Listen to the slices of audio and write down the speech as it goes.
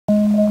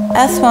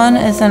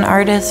S1 is an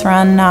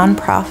artist-run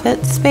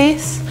nonprofit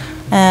space,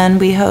 and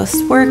we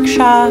host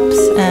workshops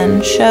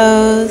and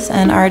shows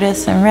and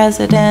artists in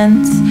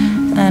residence,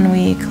 and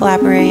we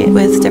collaborate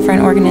with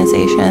different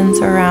organizations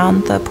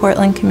around the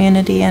Portland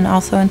community and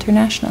also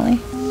internationally.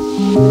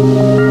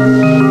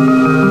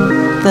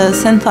 The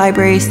Synth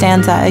Library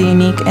stands at a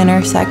unique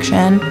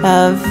intersection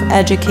of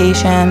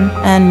education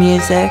and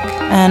music,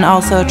 and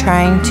also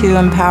trying to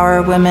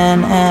empower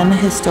women and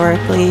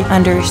historically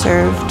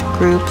underserved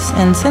groups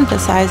in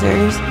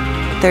synthesizers.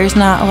 There's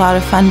not a lot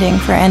of funding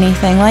for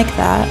anything like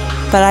that,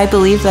 but I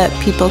believe that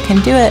people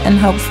can do it, and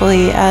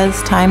hopefully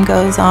as time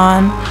goes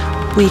on,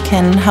 we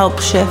can help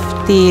shift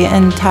the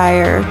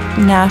entire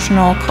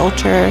national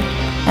culture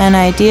and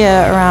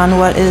idea around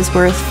what is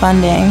worth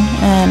funding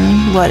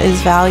and what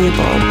is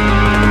valuable.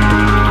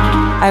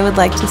 I would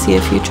like to see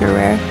a future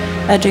where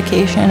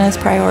education is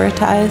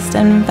prioritized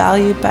and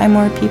valued by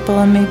more people,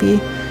 and maybe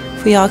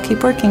if we all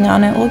keep working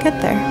on it, we'll get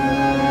there.